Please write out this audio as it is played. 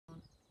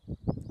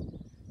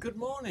Good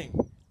morning,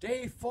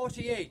 day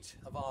 48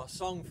 of our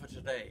song for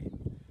today.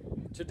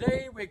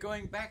 Today we're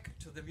going back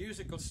to the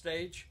musical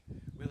stage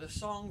with a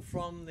song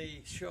from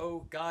the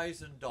show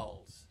Guys and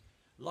Dolls,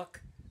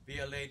 Luck Be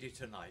a Lady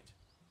Tonight.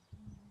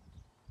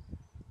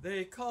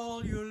 They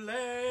call you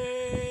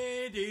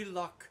Lady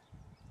Luck,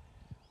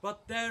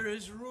 but there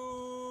is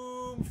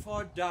room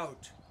for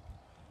doubt.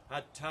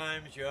 At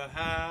times you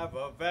have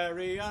a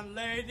very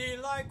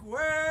unladylike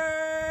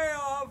way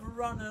of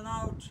running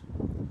out.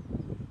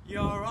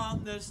 You're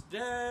on this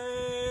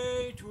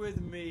date with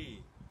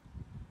me.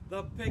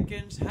 The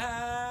pickings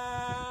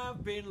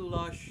have been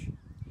lush,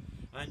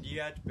 and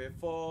yet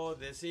before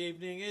this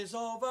evening is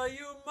over,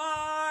 you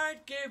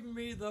might give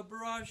me the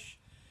brush.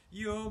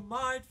 You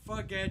might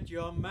forget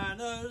your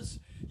manners,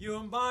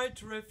 you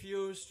might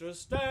refuse to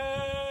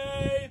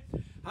stay,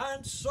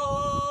 and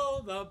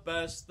so the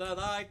best that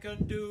I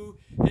can do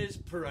is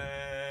pray.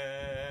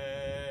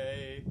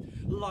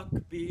 Luck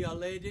be a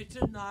lady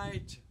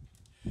tonight.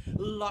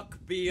 Luck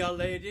be a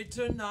lady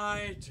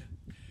tonight.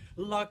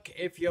 Luck,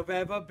 if you've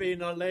ever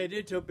been a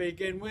lady to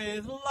begin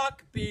with,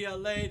 luck be a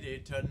lady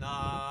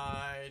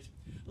tonight.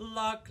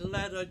 Luck,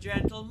 let a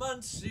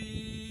gentleman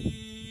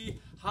see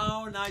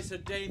how nice a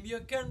dame you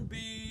can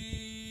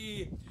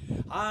be.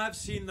 I've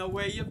seen the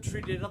way you've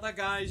treated other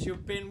guys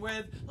you've been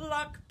with.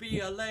 Luck be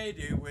a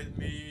lady with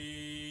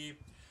me.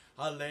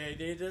 A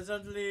lady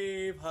doesn't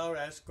leave her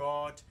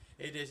escort.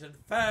 It isn't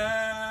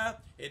fair,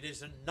 it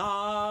isn't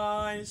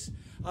nice.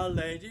 A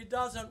lady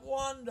doesn't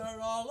wander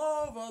all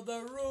over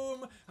the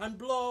room and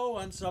blow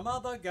on some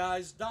other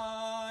guy's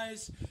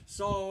dice.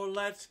 So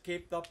let's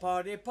keep the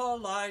party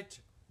polite.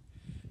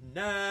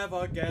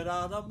 Never get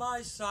out of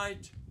my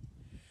sight.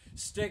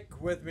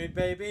 Stick with me,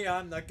 baby,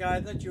 I'm the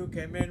guy that you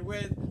came in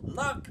with.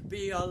 Luck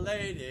be a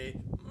lady.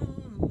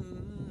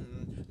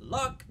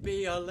 Luck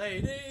be a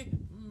lady.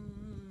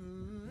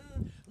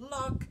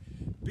 Luck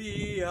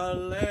be a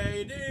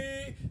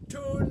lady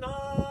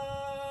tonight.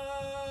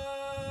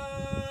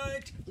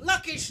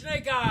 Lucky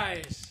snake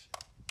eyes!